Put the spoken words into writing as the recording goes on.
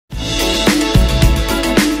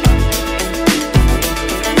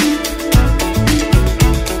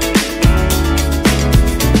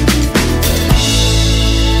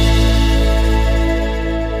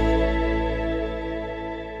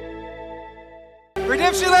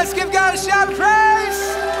Redemption, let's give God a shout of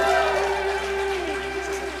praise.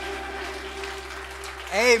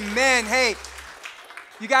 Amen. Hey,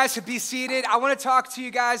 you guys should be seated. I want to talk to you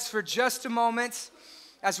guys for just a moment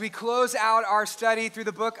as we close out our study through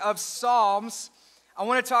the book of Psalms. I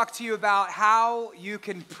want to talk to you about how you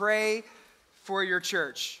can pray for your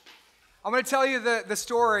church. I'm going to tell you the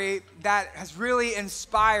story that has really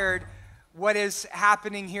inspired what is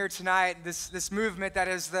happening here tonight, this movement that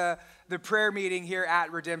is the prayer meeting here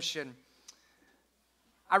at Redemption.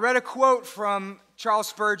 I read a quote from Charles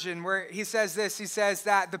Spurgeon where he says this. He says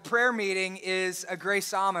that the prayer meeting is a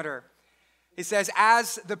graceometer. He says,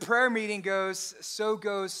 as the prayer meeting goes, so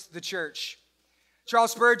goes the church.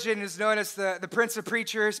 Charles Spurgeon is known as the Prince of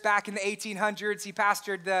Preachers. Back in the 1800s, he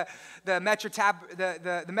pastored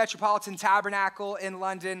the Metropolitan Tabernacle in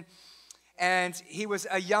London. And he was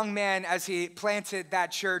a young man as he planted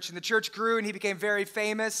that church. And the church grew and he became very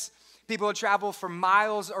famous. People would travel for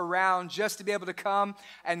miles around just to be able to come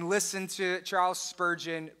and listen to Charles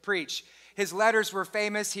Spurgeon preach. His letters were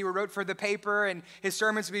famous. He wrote for the paper, and his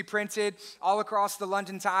sermons would be printed all across the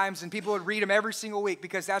London Times, and people would read them every single week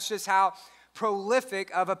because that's just how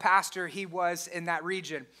prolific of a pastor he was in that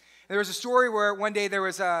region. And there was a story where one day there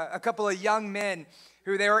was a couple of young men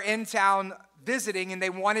who they were in town visiting, and they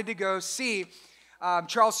wanted to go see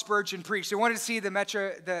Charles Spurgeon preach. They wanted to see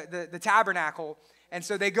the tabernacle. And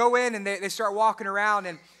so they go in and they start walking around,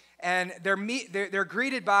 and they're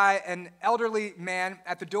greeted by an elderly man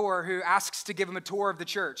at the door who asks to give them a tour of the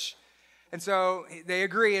church. And so they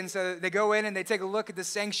agree, and so they go in and they take a look at the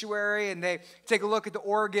sanctuary, and they take a look at the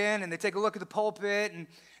organ, and they take a look at the pulpit, and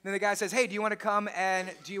then the guy says, hey, do you want to come and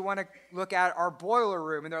do you want to look at our boiler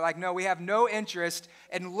room? And they're like, no, we have no interest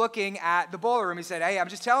in looking at the boiler room. He said, hey, I'm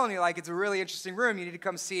just telling you, like, it's a really interesting room. You need to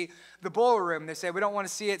come see the boiler room. And they say, we don't want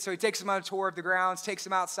to see it. So he takes them on a tour of the grounds, takes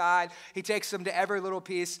them outside. He takes them to every little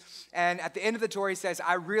piece. And at the end of the tour, he says,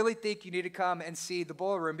 I really think you need to come and see the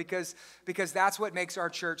boiler room because that's what makes our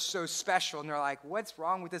church so special. And they're like, what's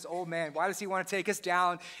wrong with this old man? Why does he want to take us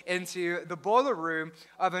down into the boiler room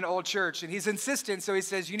of an old church? And he's insistent. So he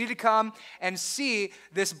says, you need to come and see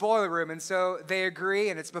this boiler room. And so they agree,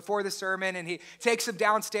 and it's before the sermon, and he takes them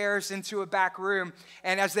downstairs into a back room.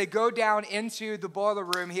 And as they go down into the boiler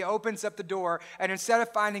room, he opens up the door, and instead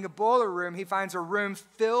of finding a boiler room, he finds a room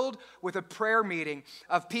filled with a prayer meeting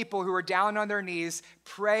of people who are down on their knees,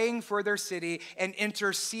 praying for their city and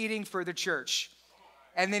interceding for the church.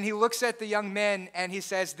 And then he looks at the young men, and he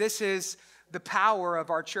says, this is the power of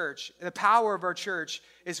our church. The power of our church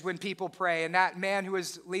is when people pray. And that man who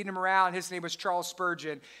was leading them around, his name was Charles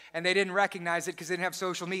Spurgeon. And they didn't recognize it because they didn't have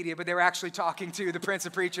social media, but they were actually talking to the Prince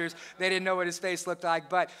of Preachers. They didn't know what his face looked like.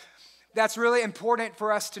 But that's really important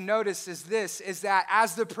for us to notice is that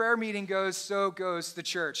as the prayer meeting goes, so goes the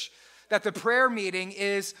church. That the prayer meeting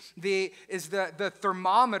is the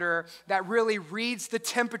thermometer that really reads the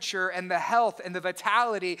temperature and the health and the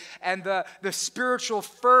vitality and the spiritual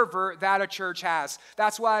fervor that a church has.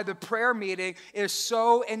 That's why the prayer meeting is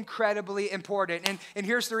so incredibly important. And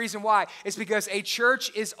here's the reason why. It's because a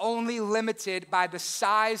church is only limited by the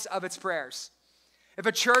size of its prayers. If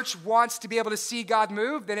a church wants to be able to see God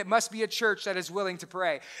move, then it must be a church that is willing to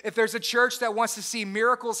pray. If there's a church that wants to see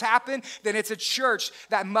miracles happen, then it's a church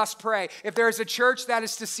that must pray. If there's a church that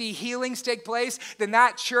is to see healings take place, then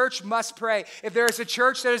that church must pray. If there is a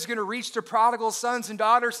church that is going to reach the prodigal sons and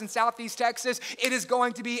daughters in Southeast Texas, it is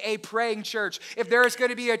going to be a praying church. If there is going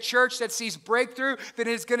to be a church that sees breakthrough, then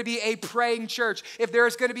it is going to be a praying church. If there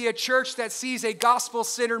is going to be a church that sees a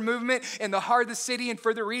gospel-centered movement in the heart of the city and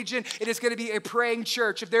for the region, it is going to be a praying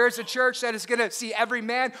church. If there is a church that is going to see every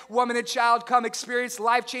man, woman, and child come experience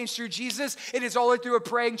life change through Jesus, it is only through a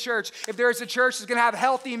praying church. If there is a church that's going to have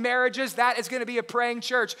healthy marriages, that is going to be a praying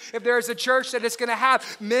church. If there is a church that is going to have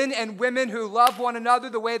men and women who love one another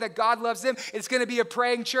the way that God loves them, it's going to be a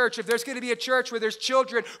praying church. If there's going to be a church where there's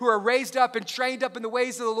children who are raised up and trained up in the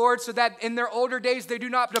ways of the Lord so that in their older days they do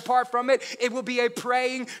not depart from it, it will be a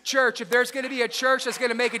praying church. If there's going to be a church that's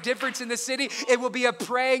going to make a difference in the city, it will be a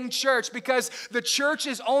praying church because the church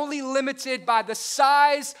is only limited by the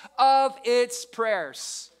size of its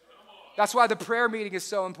prayers. That's why the prayer meeting is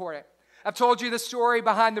so important. I've told you the story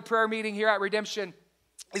behind the prayer meeting here at Redemption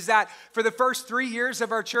is that for the first 3 years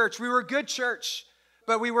of our church, we were a good church,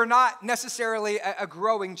 but we were not necessarily a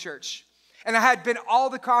growing church. And I had been all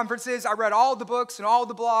the conferences. I read all the books and all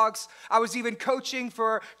the blogs. I was even coaching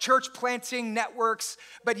for church planting networks.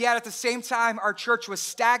 But yet at the same time, our church was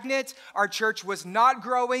stagnant. Our church was not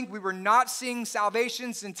growing. We were not seeing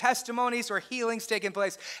salvations and testimonies or healings taking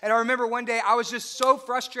place. And I remember one day I was just so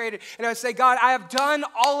frustrated. And I would say, God, I have done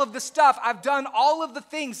all of the stuff. I've done all of the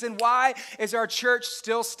things. And why is our church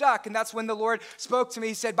still stuck? And that's when the Lord spoke to me.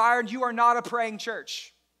 He said, Byron, you are not a praying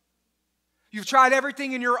church. You've tried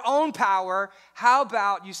everything in your own power. How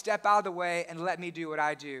about you step out of the way and let me do what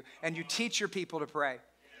I do? And you teach your people to pray.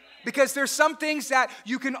 Because there's some things that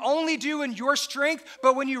you can only do in your strength,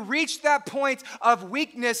 but when you reach that point of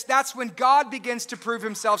weakness, that's when God begins to prove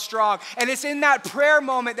himself strong. And it's in that prayer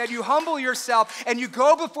moment that you humble yourself and you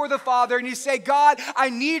go before the Father and you say, God,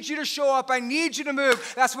 I need you to show up. I need you to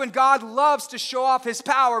move. That's when God loves to show off his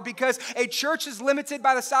power, because a church is limited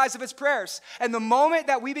by the size of its prayers. And the moment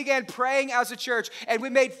that we began praying as a church and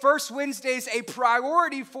we made First Wednesdays a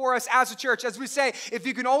priority for us as a church, as we say, if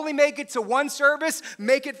you can only make it to one service,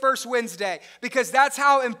 make it First Wednesday, because that's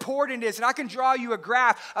how important it is. And I can draw you a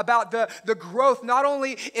graph about the growth, not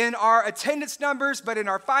only in our attendance numbers, but in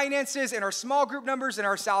our finances, in our small group numbers, in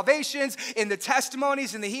our salvations, in the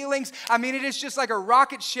testimonies, in the healings. I mean, it is just like a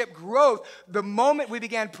rocket ship growth the moment we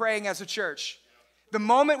began praying as a church. The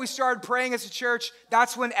moment we started praying as a church,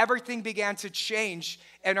 that's when everything began to change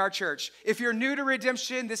in our church. If you're new to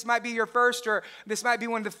Redemption, this might be your first, or this might be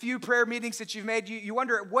one of the few prayer meetings that you've made. You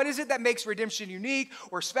wonder, what is it that makes Redemption unique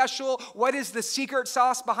or special? What is the secret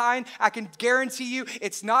sauce behind? I can guarantee you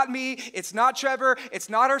it's not me, it's not Trevor, it's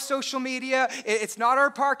not our social media, it's not our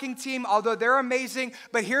parking team, although they're amazing.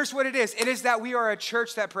 But here's what it is. It is that we are a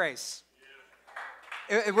church that prays.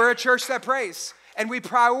 We're a church that prays, and we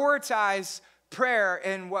prioritize prayer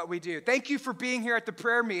in what we do. Thank you for being here at the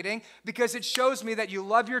prayer meeting, because it shows me that you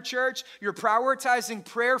love your church, you're prioritizing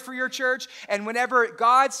prayer for your church, and whenever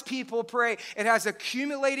God's people pray, it has a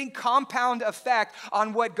accumulating compound effect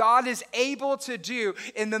on what God is able to do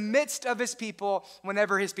in the midst of his people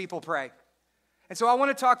whenever his people pray. And so I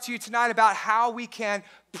want to talk to you tonight about how we can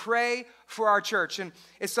pray for our church. And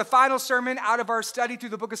it's the final sermon out of our study through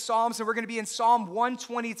the book of Psalms, and we're going to be in Psalm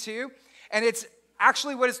 122, and it's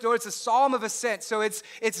actually what it's known, it's a psalm of ascent. So it's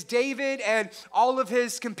David and all of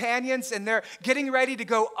his companions, and they're getting ready to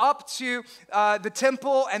go up to the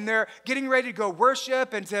temple, and they're getting ready to go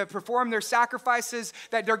worship and to perform their sacrifices,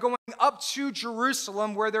 that they're going up to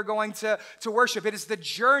Jerusalem where they're going to worship. It is the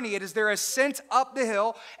journey. It is their ascent up the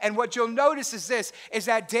hill. And what you'll notice is this, is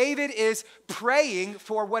that David is praying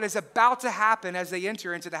for what is about to happen as they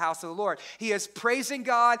enter into the house of the Lord. He is praising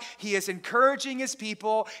God. He is encouraging his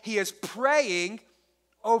people. He is praying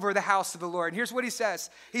over the house of the Lord. And here's what he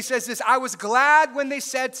says. He says this, I was glad when they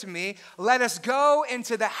said to me, let us go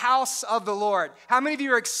into the house of the Lord. How many of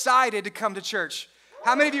you are excited to come to church?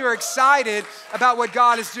 How many of you are excited about what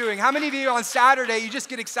God is doing? How many of you on Saturday, you just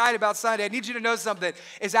get excited about Sunday? I need you to know something,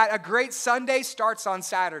 is that a great Sunday starts on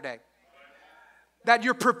Saturday. That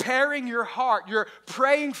you're preparing your heart. You're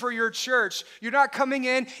praying for your church. You're not coming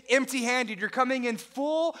in empty-handed. You're coming in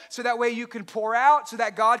full so that way you can pour out so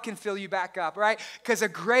that God can fill you back up, right? Because a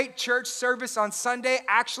great church service on Sunday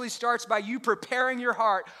actually starts by you preparing your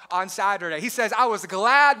heart on Saturday. He says, I was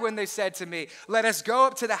glad when they said to me, let us go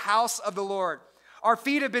up to the house of the Lord. Our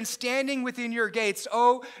feet have been standing within your gates,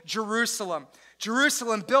 O Jerusalem.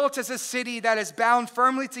 Jerusalem, built as a city that is bound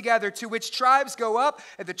firmly together, to which tribes go up,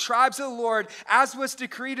 and the tribes of the Lord, as was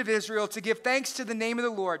decreed of Israel, to give thanks to the name of the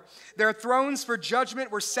Lord. Their thrones for judgment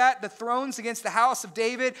were set, the thrones against the house of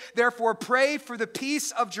David. Therefore pray for the peace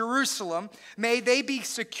of Jerusalem. May they be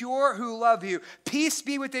secure who love you. Peace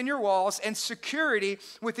be within your walls, and security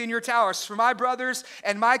within your towers. For my brothers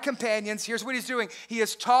and my companions, here's what he's doing. He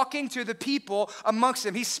is talking to the people amongst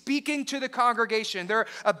them. He's speaking to the congregation. They're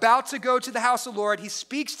about to go to the house of the Lord. He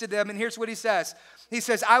speaks to them, and here's what he says. He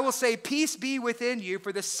says, I will say, peace be within you.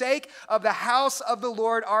 For the sake of the house of the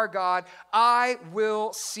Lord our God, I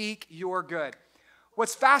will seek your good.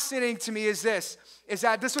 What's fascinating to me is this, is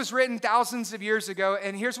that this was written thousands of years ago,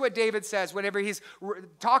 and here's what David says whenever he's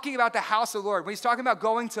talking about the house of the Lord, when he's talking about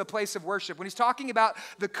going to a place of worship, when he's talking about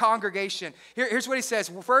the congregation. Here's what he says.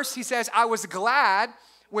 First, he says, I was glad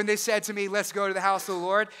when they said to me, let's go to the house of the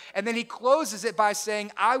Lord. And then he closes it by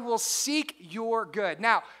saying, I will seek your good.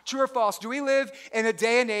 Now, true or false, do we live in a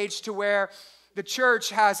day and age to where the church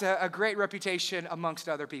has a great reputation amongst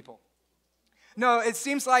other people? No, it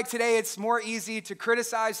seems like today it's more easy to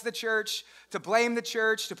criticize the church, to blame the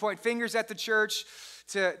church, to point fingers at the church,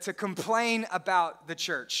 to complain about the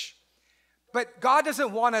church. But God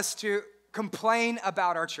doesn't want us to complain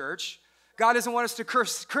about our church. God doesn't want us to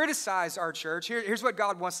criticize our church. Here's what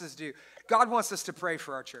God wants us to do. God wants us to pray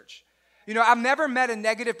for our church. You know, I've never met a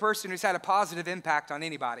negative person who's had a positive impact on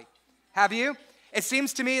anybody. Have you? It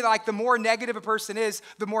seems to me like the more negative a person is,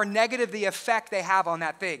 the more negative the effect they have on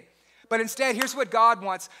that thing. But instead, here's what God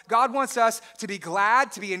wants. God wants us to be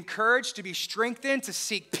glad, to be encouraged, to be strengthened, to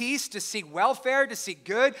seek peace, to seek welfare, to seek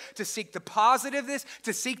good, to seek the positiveness,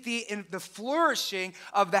 to seek the flourishing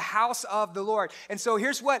of the house of the Lord. And so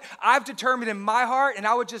here's what I've determined in my heart, and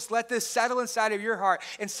I would just let this settle inside of your heart.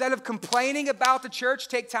 Instead of complaining about the church,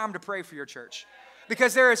 take time to pray for your church.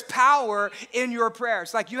 Because there is power in your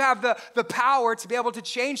prayers. Like you have the power to be able to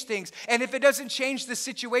change things. And if it doesn't change the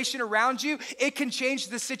situation around you, it can change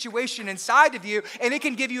the situation inside of you, and it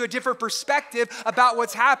can give you a different perspective about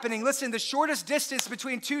what's happening. Listen, the shortest distance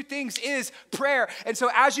between two things is prayer. And so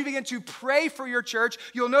as you begin to pray for your church,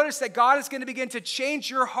 you'll notice that God is going to begin to change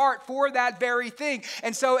your heart for that very thing.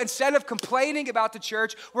 And so instead of complaining about the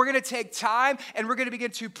church, we're going to take time and we're going to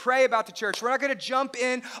begin to pray about the church. We're not going to jump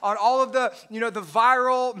in on all of the, the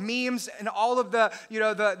viral memes and all of the,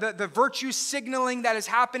 the virtue signaling that is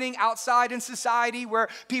happening outside in society where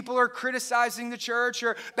people are criticizing the church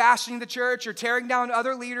or bashing the church or tearing down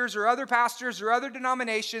other leaders or other pastors or other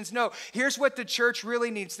denominations. No, here's what the church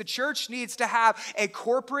really needs. The church needs to have a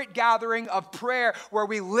corporate gathering of prayer where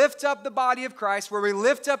we lift up the body of Christ, where we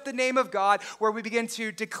lift up the name of God, where we begin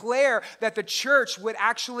to declare that the church would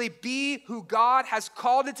actually be who God has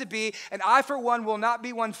called it to be. And I, for one, will not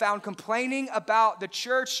be one found complaining about the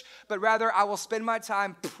church, but rather I will spend my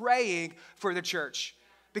time praying for the church.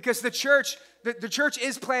 Because the church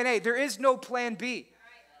is plan A. There is no plan B.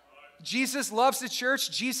 Jesus loves the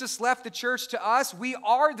church. Jesus left the church to us. We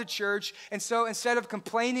are the church. And so instead of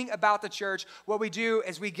complaining about the church, what we do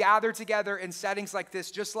is we gather together in settings like this,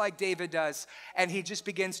 just like David does. And he just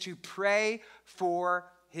begins to pray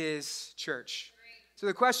for his church. So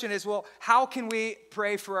the question is, well, how can we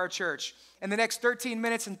pray for our church? In the next 13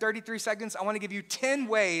 minutes and 33 seconds, I want to give you 10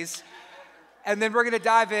 ways, and then we're going to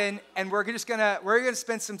dive in, and we're going to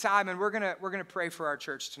spend some time, and we're going to pray for our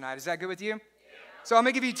church tonight. Is that good with you? Yeah. So I'm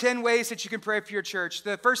going to give you 10 ways that you can pray for your church.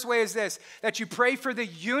 The first way is this, that you pray for the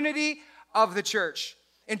unity of the church.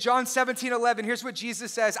 In John 17:11, here's what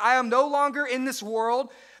Jesus says, I am no longer in this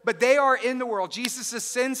world, but they are in the world. Jesus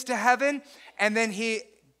ascends to heaven, and then he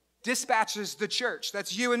dispatches the church.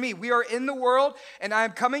 That's you and me. We are in the world, and I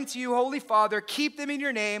am coming to you, Holy Father. Keep them in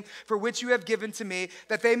your name for which you have given to me,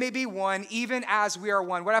 that they may be one, even as we are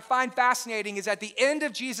one. What I find fascinating is at the end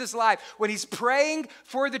of Jesus' life, when he's praying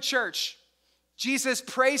for the church, Jesus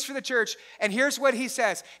prays for the church, and here's what he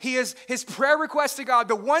says. His prayer request to God,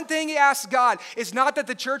 the one thing he asks God is not that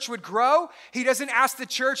the church would grow. He doesn't ask the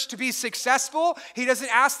church to be successful. He doesn't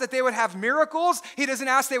ask that they would have miracles. He doesn't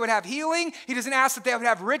ask they would have healing. He doesn't ask that they would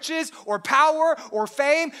have riches or power or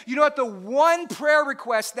fame. You know what the one prayer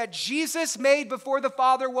request that Jesus made before the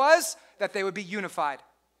Father was? That they would be unified.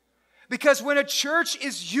 Because when a church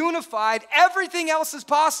is unified, everything else is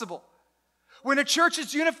possible. When a church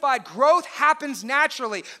is unified, growth happens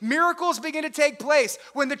naturally. Miracles begin to take place.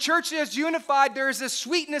 When the church is unified, there is a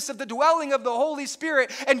sweetness of the dwelling of the Holy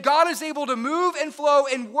Spirit, and God is able to move and flow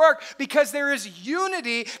and work because there is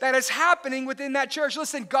unity that is happening within that church.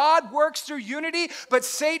 Listen, God works through unity, but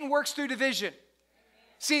Satan works through division.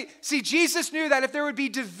 See, Jesus knew that if there would be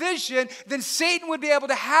division, then Satan would be able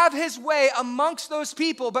to have his way amongst those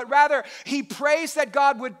people, but rather he prays that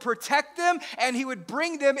God would protect them and he would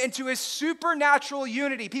bring them into his supernatural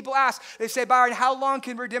unity. People ask, they say, Byron, how long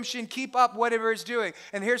can redemption keep up whatever it's doing?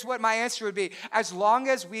 And here's what my answer would be. As long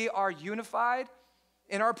as we are unified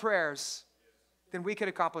in our prayers, then we could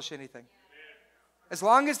accomplish anything. As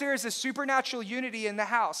long as there is a supernatural unity in the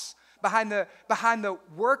house behind the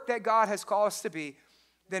work that God has called us to be,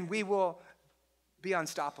 then we will be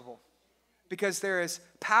unstoppable because there is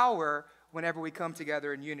power whenever we come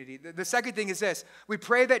together in unity. The second thing is this. We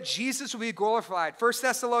pray that Jesus will be glorified. 1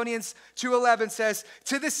 Thessalonians 2:11 says,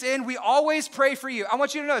 to this end, we always pray for you. I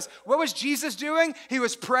want you to notice, what was Jesus doing? He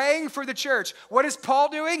was praying for the church. What is Paul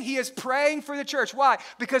doing? He is praying for the church. Why?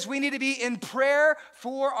 Because we need to be in prayer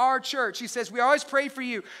for our church. He says, we always pray for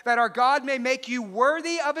you that our God may make you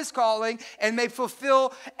worthy of his calling and may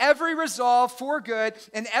fulfill every resolve for good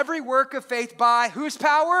and every work of faith by whose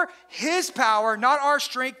power? His power, not our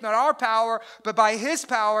strength, not our power, power, but by his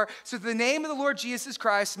power, so that the name of the Lord Jesus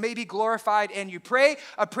Christ may be glorified in you. Pray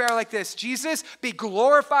a prayer like this: Jesus, be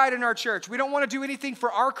glorified in our church. We don't want to do anything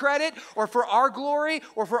for our credit or for our glory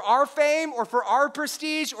or for our fame or for our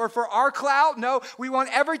prestige or for our clout. No, we want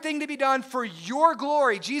everything to be done for your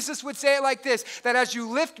glory. Jesus would say it like this, that as you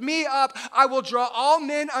lift me up, I will draw all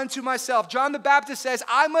men unto myself. John the Baptist says,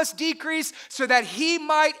 I must decrease so that he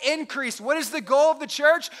might increase. What is the goal of the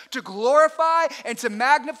church? To glorify and to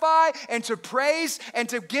magnify and to praise and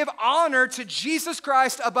to give honor to Jesus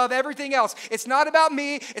Christ above everything else. It's not about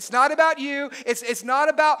me. It's not about you. It's not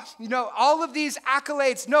about, all of these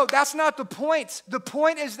accolades. No, that's not the point. The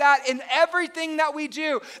point is that in everything that we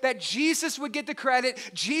do, that Jesus would get the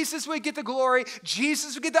credit, Jesus would get the glory,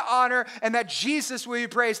 Jesus would get the honor, and that Jesus would be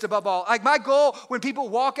praised above all. Like, my goal when people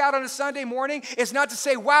walk out on a Sunday morning is not to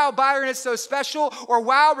say, wow, Byron is so special, or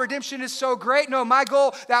wow, redemption is so great. No, my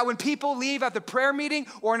goal that when people leave at the prayer meeting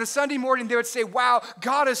or on a Sunday morning, they would say, wow,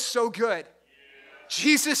 God is so good.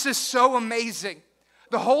 Jesus is so amazing.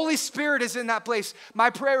 The Holy Spirit is in that place. My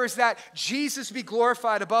prayer is that Jesus be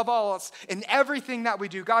glorified above all else in everything that we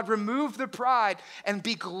do. God, remove the pride and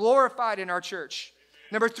be glorified in our church.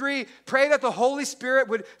 Number 3, pray that the Holy Spirit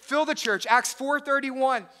would fill the church. Acts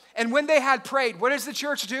 4:31. And when they had prayed, what is the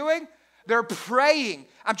church doing? They're praying.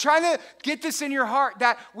 I'm trying to get this in your heart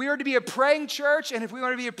that we are to be a praying church, and if we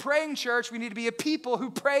want to be a praying church, we need to be a people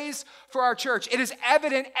who praise for our church. It is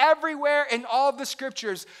evident everywhere in all of the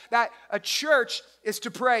scriptures that a church is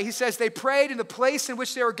to pray. He says they prayed, in the place in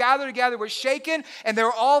which they were gathered together was shaken, and they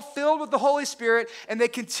were all filled with the Holy Spirit, and they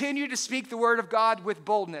continued to speak the word of God with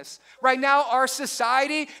boldness. Right now, our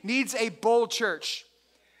society needs a bold church.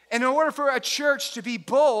 And in order for a church to be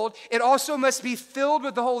bold, it also must be filled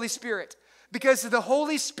with the Holy Spirit. Because the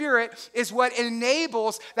Holy Spirit is what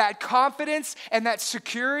enables that confidence and that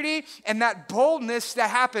security and that boldness that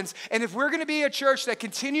happens. And if we're going to be a church that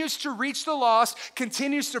continues to reach the lost,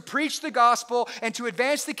 continues to preach the gospel, and to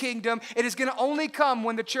advance the kingdom, it is going to only come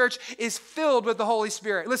when the church is filled with the Holy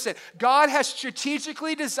Spirit. Listen, God has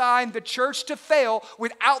strategically designed the church to fail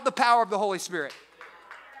without the power of the Holy Spirit.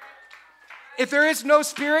 If there is no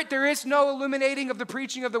Spirit, there is no illuminating of the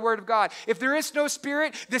preaching of the Word of God. If there is no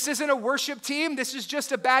Spirit, this isn't a worship team. This is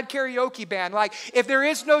just a bad karaoke band. Like, if there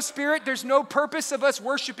is no Spirit, there's no purpose of us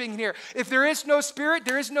worshiping here. If there is no Spirit,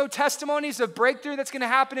 there is no testimonies of breakthrough that's going to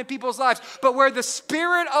happen in people's lives. But where the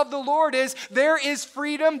Spirit of the Lord is, there is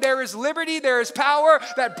freedom, there is liberty, there is power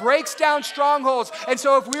that breaks down strongholds. And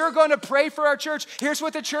so if we are going to pray for our church, here's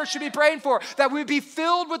what the church should be praying for: that we would be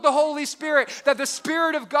filled with the Holy Spirit, that the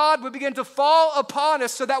Spirit of God would begin to fall upon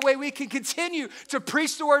us, so that way we can continue to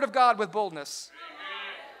preach the word of God with boldness.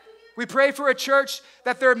 We pray for a church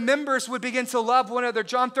that their members would begin to love one another.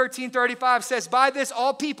 John 13:35 says, by this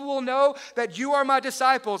all people will know that you are my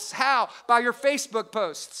disciples. How? By your Facebook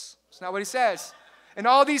posts. That's not what he says. And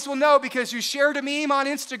all these will know because you shared a meme on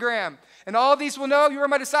Instagram. And all these will know you are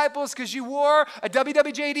my disciples because you wore a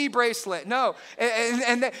WWJD bracelet. No.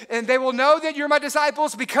 And they will know that you're my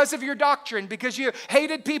disciples because of your doctrine, because you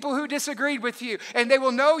hated people who disagreed with you. And they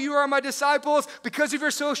will know you are my disciples because of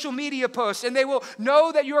your social media posts. And they will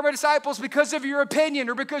know that you are my disciples because of your opinion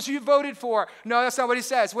or because you voted for. No, that's not what he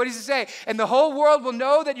says. What does he say? And the whole world will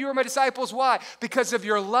know that you are my disciples. Why? Because of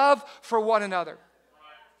your love for one another.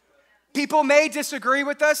 People may disagree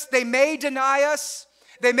with us. They may deny us.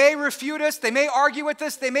 They may refute us, they may argue with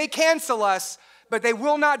us, they may cancel us, but they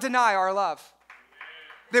will not deny our love.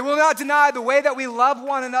 They will not deny the way that we love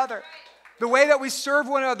one another, the way that we serve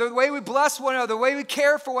one another, the way we bless one another, the way we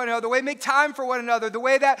care for one another, the way we make time for one another, the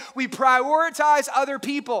way that we prioritize other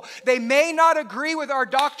people. They may not agree with our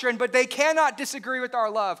doctrine, but they cannot disagree with our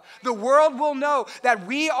love. The world will know that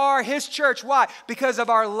we are his church. Why? Because of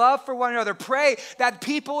our love for one another. Pray that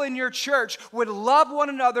people in your church would love one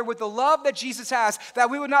another with the love that Jesus has, that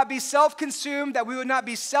we would not be self-consumed, that we would not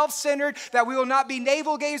be self-centered, that we will not be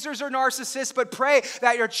navel-gazers or narcissists, but pray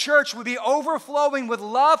that your church would be overflowing with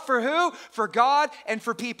love for who? For God and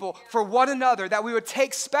for people, for one another, that we would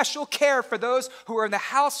take special care for those who are in the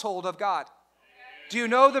household of God. Do you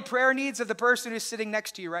know the prayer needs of the person who's sitting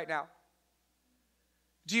next to you right now?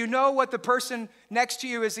 Do you know what the person next to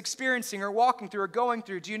you is experiencing or walking through or going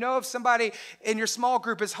through? Do you know if somebody in your small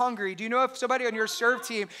group is hungry? Do you know if somebody on your serve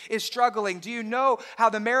team is struggling? Do you know how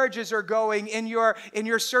the marriages are going in your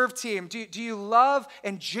serve team? Do you love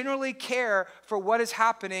and genuinely care for what is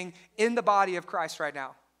happening in the body of Christ right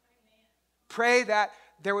now? Pray that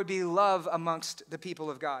there would be love amongst the people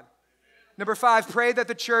of God. Number 5, pray that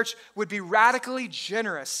the church would be radically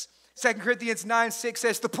generous. 2 Corinthians 9:6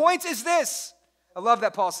 says, the point is this. I love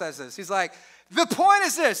that Paul says this. He's like, the point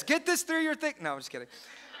is this. Get this through your thing. No, I'm just kidding.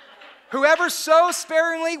 Whoever sows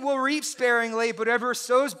sparingly will reap sparingly, but whoever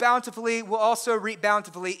sows bountifully will also reap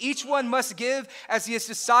bountifully. Each one must give as he has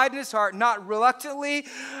decided in his heart, not reluctantly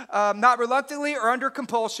or under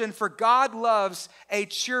compulsion, for God loves a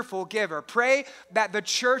cheerful giver. Pray that the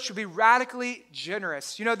church will be radically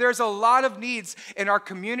generous. You know, there's a lot of needs in our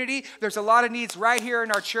community. There's a lot of needs right here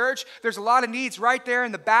in our church. There's a lot of needs right there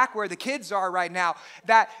in the back where the kids are right now,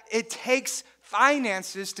 that it takes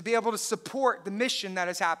finances to be able to support the mission that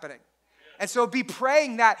is happening. And so be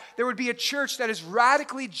praying that there would be a church that is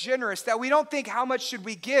radically generous, that we don't think how much should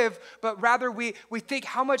we give, but rather we think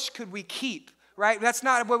how much could we keep, right? That's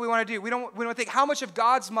not what we want to do. We don't think how much of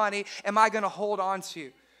God's money am I going to hold on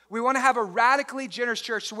to? We want to have a radically generous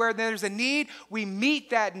church where there's a need, we meet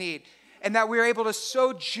that need, and that we're able to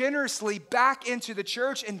sow generously back into the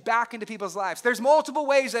church and back into people's lives. There's multiple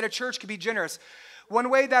ways that a church can be generous. One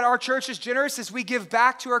way that our church is generous is we give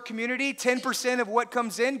back to our community. 10% of what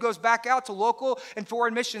comes in goes back out to local and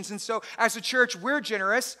foreign missions. And so as a church, we're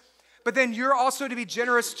generous, but then you're also to be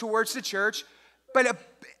generous towards the church. But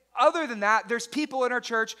other than that, there's people in our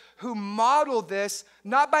church who model this,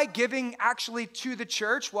 not by giving actually to the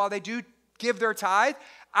church while they do give their tithe.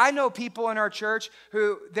 I know people in our church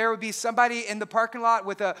who there would be somebody in the parking lot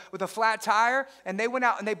with a flat tire, and they went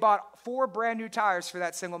out and they bought 4 brand new tires for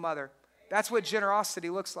that single mother. That's what generosity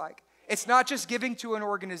looks like. It's not just giving to an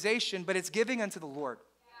organization, but it's giving unto the Lord.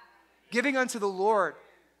 Giving unto the Lord,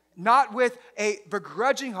 not with a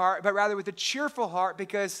begrudging heart, but rather with a cheerful heart,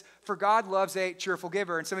 because for God loves a cheerful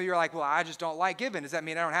giver. And some of you are like, well, I just don't like giving. Does that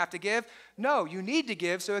mean I don't have to give? No, you need to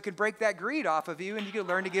give so it can break that greed off of you and you can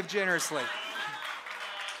learn to give generously.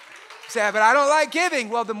 Say, but I don't like giving.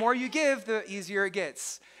 Well, the more you give, the easier it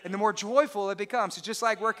gets. And the more joyful it becomes. It's just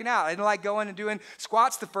like working out. I didn't like going and doing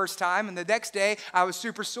squats the first time, and the next day I was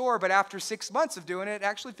super sore, but after 6 months of doing it, it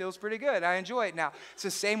actually feels pretty good. I enjoy it now. It's the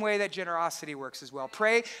same way that generosity works as well.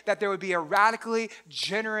 Pray that there would be a radically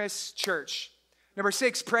generous church. Number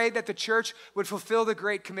 6, pray that the church would fulfill the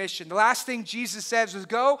Great Commission. The last thing Jesus says was,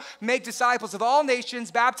 go make disciples of all nations,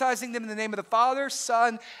 baptizing them in the name of the Father,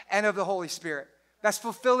 Son, and of the Holy Spirit. That's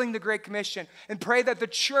fulfilling the Great Commission. And pray that the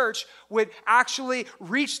church would actually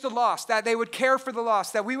reach the lost, that they would care for the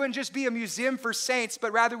lost, that we wouldn't just be a museum for saints,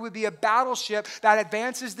 but rather would be a battleship that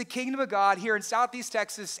advances the kingdom of God here in Southeast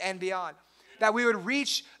Texas and beyond. That we would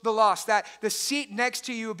reach the lost, that the seat next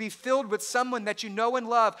to you would be filled with someone that you know and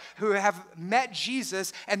love who have met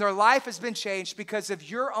Jesus and their life has been changed because of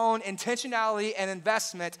your own intentionality and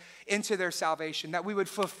investment into their salvation. That we would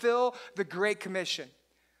fulfill the Great Commission.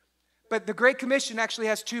 But the Great Commission actually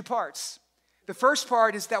has 2 parts. The first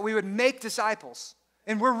part is that we would make disciples.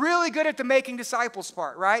 And we're really good at the making disciples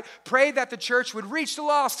part, right? Pray that the church would reach the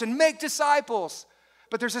lost and make disciples.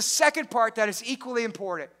 But there's a second part that is equally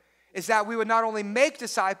important, is that we would not only make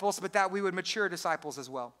disciples, but that we would mature disciples as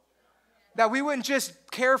well. That we wouldn't just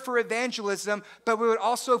care for evangelism, but we would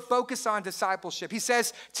also focus on discipleship. He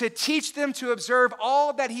says to teach them to observe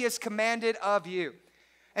all that he has commanded of you.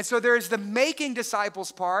 And so there is the making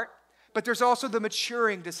disciples part, but there's also the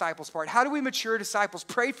maturing disciples part. How do we mature disciples?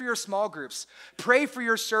 Pray for your small groups. Pray for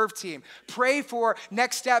your serve team. Pray for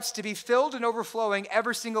next steps to be filled and overflowing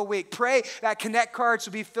every single week. Pray that connect cards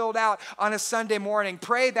will be filled out on a Sunday morning.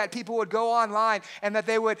 Pray that people would go online and that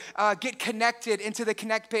they would get connected into the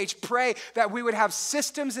connect page. Pray that we would have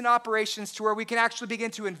systems and operations to where we can actually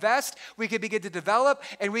begin to invest, we can begin to develop,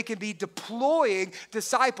 and we can be deploying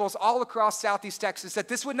disciples all across Southeast Texas. That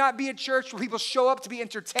this would not be a church where people show up to be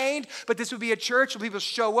entertained, but this would be a church where people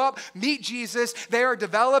show up, meet Jesus, they are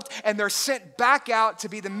developed, and they're sent back out to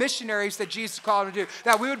be the missionaries that Jesus called them to do.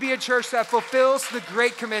 That we would be a church that fulfills the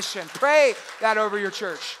Great Commission. Pray that over your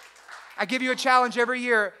church. I give you a challenge every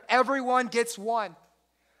year. Everyone gets one.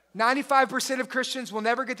 95% of Christians will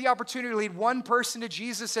never get the opportunity to lead one person to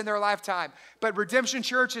Jesus in their lifetime. But Redemption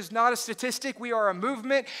Church is not a statistic. We are a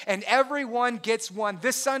movement, and everyone gets one.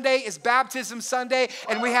 This Sunday is Baptism Sunday,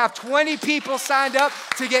 and we have 20 people signed up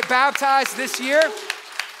to get baptized this year,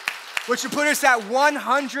 which would put us at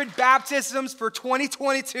 100 baptisms for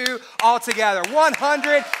 2022 altogether.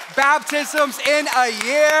 100 baptisms in a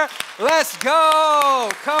year. Let's go.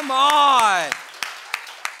 Come on.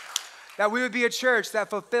 That we would be a church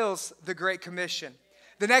that fulfills the Great Commission.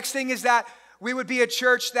 The next thing is that we would be a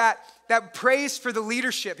church that prays for the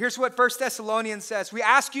leadership. Here's what 1 Thessalonians says. We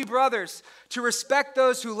ask you, brothers, to respect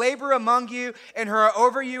those who labor among you and who are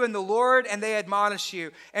over you in the Lord, and they admonish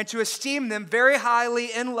you, and to esteem them very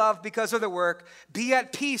highly in love because of the work. Be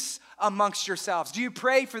at peace amongst yourselves. Do you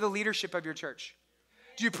pray for the leadership of your church?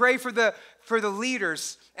 Do you pray for the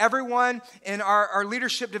leaders, everyone in our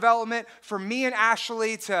leadership development, from me and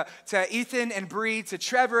Ashley to Ethan and Bree, to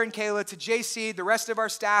Trevor and Kayla, to JC, the rest of our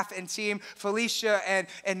staff and team, Felicia and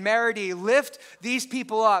Meredy? Lift these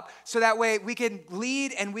people up so that way we can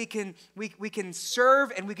lead and we can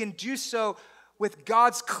serve, and we can do so with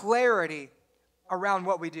God's clarity around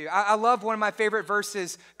what we do. I love one of my favorite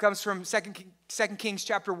verses, comes from 2 Kings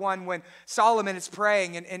chapter 1, when Solomon is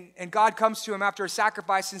praying and God comes to him after a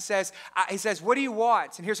sacrifice and says, he says, what do you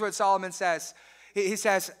want? And here's what Solomon says. He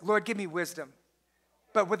says, Lord, give me wisdom.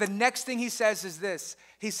 But what the next thing he says is this.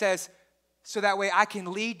 He says, so that way I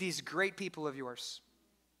can lead these great people of yours.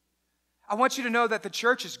 I want you to know that the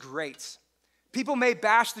church is great. People may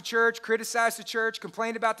bash the church, criticize the church,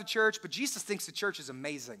 complain about the church, but Jesus thinks the church is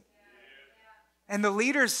amazing. And the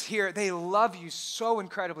leaders here, they love you so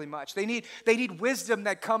incredibly much. They need wisdom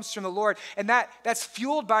that comes from the Lord, and that's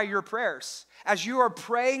fueled by your prayers. As you are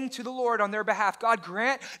praying to the Lord on their behalf, God,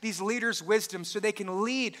 grant these leaders wisdom so they can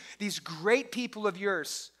lead these great people of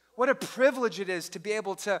yours. What a privilege it is to be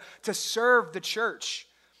able to serve the church.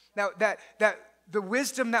 Now, that the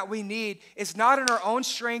wisdom that we need is not in our own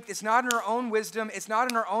strength. It's not in our own wisdom. It's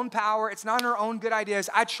not in our own power. It's not in our own good ideas.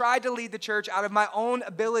 I tried to lead the church out of my own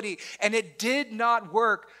ability, and it did not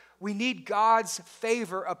work. We need God's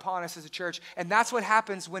favor upon us as a church, and that's what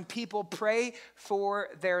happens when people pray for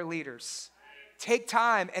their leaders. Take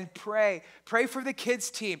time and pray. Pray for the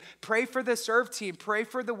kids team. Pray for the serve team. Pray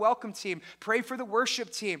for the welcome team. Pray for the worship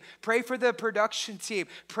team. Pray for the production team.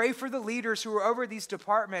 Pray for the leaders who are over these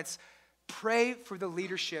departments. Pray for the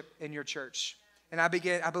leadership in your church. And I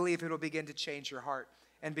believe it'll begin to change your heart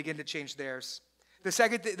and begin to change theirs.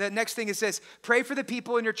 The next thing is this: pray for the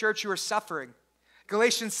people in your church who are suffering.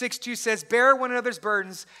 Galatians 6:2 says, bear one another's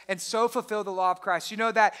burdens and so fulfill the law of Christ. You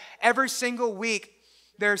know that every single week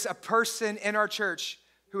there's a person in our church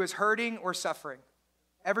who is hurting or suffering.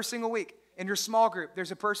 Every single week. In your small group,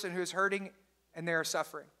 there's a person who is hurting and they are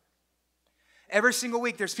suffering. Every single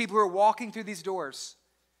week there's people who are walking through these doors,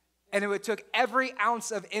 and it took every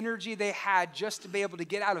ounce of energy they had just to be able to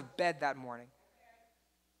get out of bed that morning.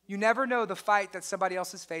 You never know the fight that somebody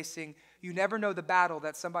else is facing. You never know the battle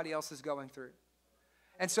that somebody else is going through.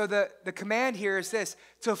 And so the command here is this: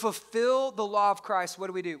 to fulfill the law of Christ,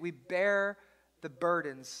 what do? We bear the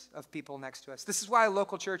burdens of people next to us. This is why a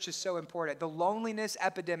local church is so important. The loneliness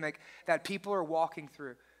epidemic that people are walking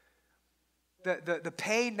through, the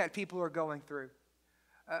pain that people are going through.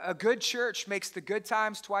 A good church makes the good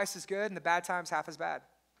times twice as good and the bad times half as bad.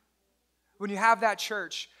 When you have that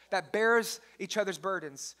church that bears each other's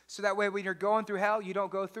burdens, so that way when you're going through hell, you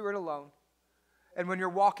don't go through it alone. And when you're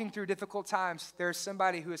walking through difficult times, there's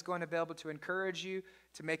somebody who is going to be able to encourage you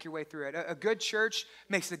to make your way through it. A good church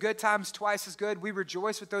makes the good times twice as good. We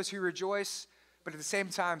rejoice with those who rejoice, but at the same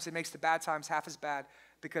time, it makes the bad times half as bad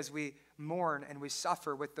because we mourn and we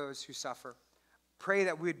suffer with those who suffer. Pray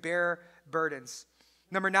that we would bear burdens.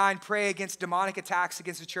 Number 9, pray against demonic attacks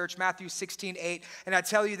against the church. Matthew 16:8. And I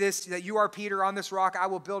tell you this, that you are Peter, on this rock I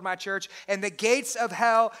will build my church, and the gates of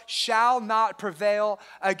hell shall not prevail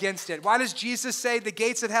against it. Why does Jesus say the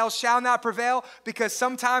gates of hell shall not prevail? Because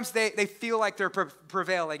sometimes they feel like they're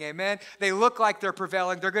prevailing, amen? They look like they're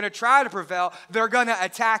prevailing. They're going to try to prevail. They're going to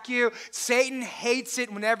attack you. Satan hates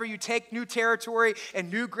it whenever you take new territory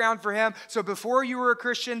and new ground for him. So before you were a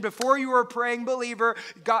Christian, before you were a praying believer,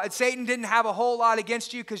 Satan didn't have a whole lot against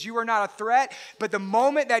you because you were not a threat. But the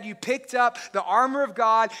moment that you picked up the armor of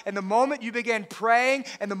God, and the moment you began praying,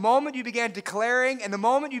 and the moment you began declaring, and the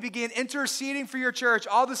moment you began interceding for your church,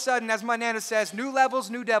 all of a sudden, as my Nana says, new levels,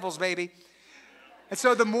 new devils, baby. And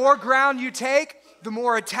so the more ground you take, the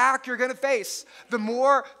more attack you're going to face. The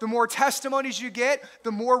more testimonies you get,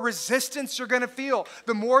 the more resistance you're going to feel.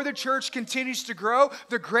 The more the church continues to grow,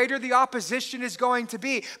 the greater the opposition is going to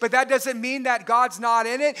be. But that doesn't mean that God's not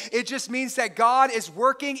in it. It just means that God is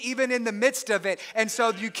working even in the midst of it. And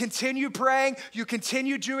so you continue praying, you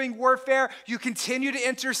continue doing warfare, you continue to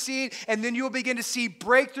intercede, and then you'll begin to see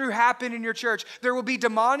breakthrough happen in your church. There will be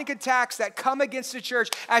demonic attacks that come against the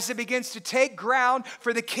church as it begins to take ground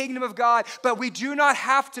for the kingdom of God. But we do not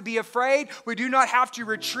have to be afraid. We do not have to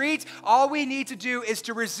retreat. All we need to do is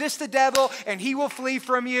to resist the devil and he will flee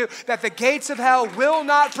from you. That the gates of hell will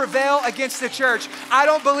not prevail against the church. I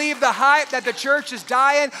don't believe the hype that the church is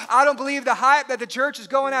dying. I don't believe the hype that the church is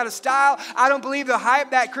going out of style. I don't believe the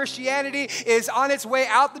hype that Christianity is on its way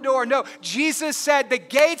out the door. No, Jesus said the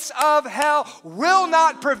gates of hell will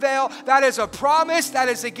not prevail. That is a promise. That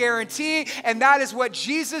is a guarantee. And that is what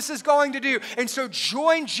Jesus is going to do. And so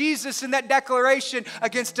join Jesus in that declaration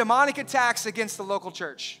against demonic attacks against the local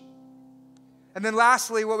church. And then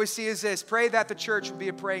lastly, what we see is this: pray that the church will be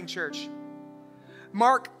a praying church.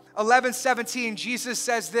 Mark 11:17, Jesus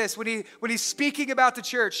says this when he's speaking about the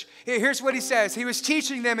church. Here's what he says. He was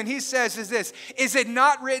teaching them, and he says is this: is it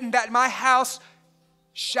not written that my house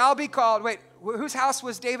shall be called? Wait, whose house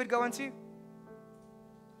was David going to?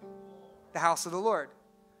 The house of the Lord.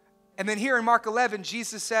 And then here in Mark 11,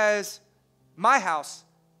 Jesus says, my house.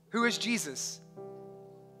 Who is Jesus?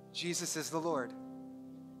 Jesus is the Lord.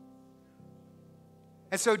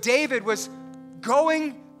 And so David was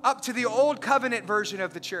going up to the old covenant version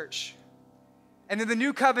of the church. And in the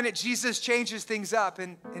new covenant, Jesus changes things up.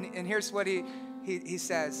 And here's what he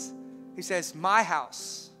says. He says, my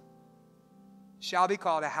house shall be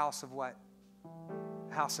called a house of what?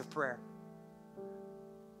 A house of prayer.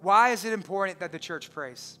 Why is it important that the church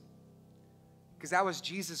prays? Because that was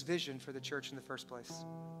Jesus' vision for the church in the first place.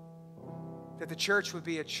 That the church would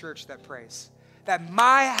be a church that prays. That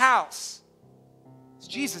my house is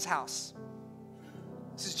Jesus' house.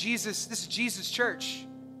 This is Jesus' church.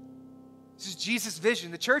 This is Jesus'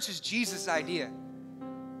 vision. The church is Jesus' idea.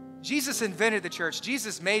 Jesus invented the church.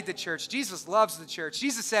 Jesus made the church. Jesus loves the church.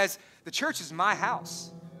 Jesus says, the church is my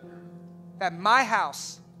house. That my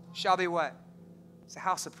house shall be what? It's a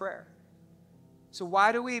house of prayer. So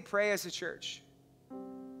why do we pray as a church?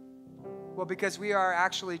 Well, because we are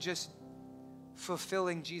actually just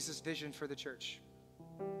fulfilling Jesus' vision for the church.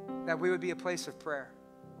 That we would be a place of prayer.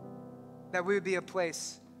 That we would be a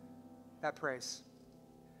place that prays.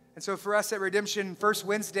 And so for us at Redemption, First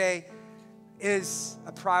Wednesday is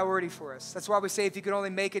a priority for us. That's why we say if you can only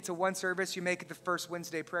make it to one service, you make it the first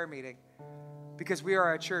Wednesday prayer meeting. Because we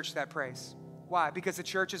are a church that prays. Why? Because the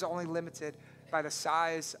church is only limited by the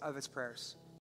size of its prayers.